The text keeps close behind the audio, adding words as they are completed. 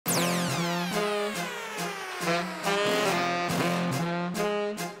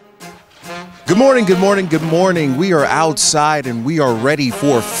Good morning, good morning, good morning. We are outside and we are ready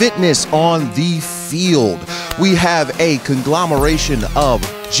for Fitness on the Field. We have a conglomeration of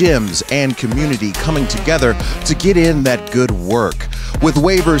gyms and community coming together to get in that good work. With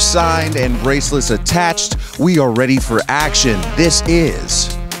waivers signed and bracelets attached, we are ready for action. This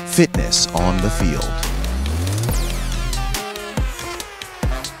is Fitness on the Field.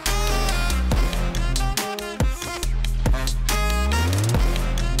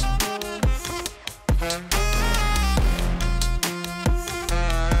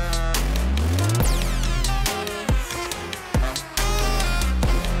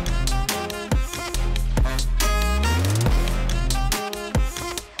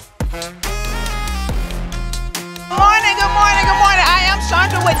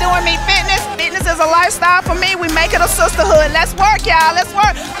 With Doing Me Fitness. Fitness is a lifestyle for me. We make it a sisterhood. Let's work, y'all. Let's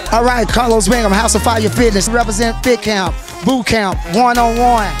work. All right, Carlos Bingham, House of Fire Fitness. Represent Fit Camp, Boot Camp,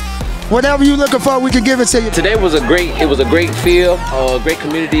 one-on-one. Whatever you're looking for, we can give it to you. Today was a great feel, a great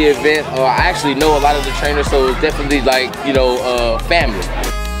community event. I actually know a lot of the trainers, so it's definitely like, family.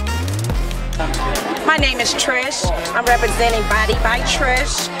 My name is Trish. I'm representing Body by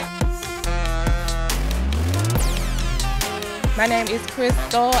Trish. My name is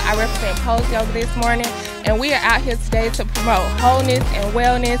Crystal. I represent Pose Yoga this morning, and we are out here today to promote wholeness and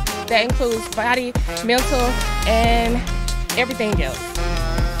wellness. That includes body, mental, and everything else.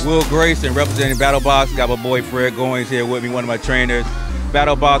 Will Grayson representing Battle Box. Got my boy Fred Goings here with me, one of my trainers.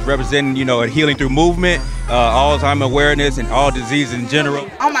 Battle Box representing, healing through movement, Alzheimer's awareness, and all diseases in general.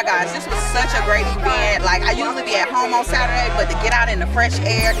 Oh my gosh, this was such a great event. Like, I usually be at home on Saturday, but to get out in the fresh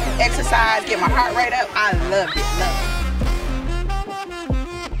air, exercise, get my heart rate up, I loved it.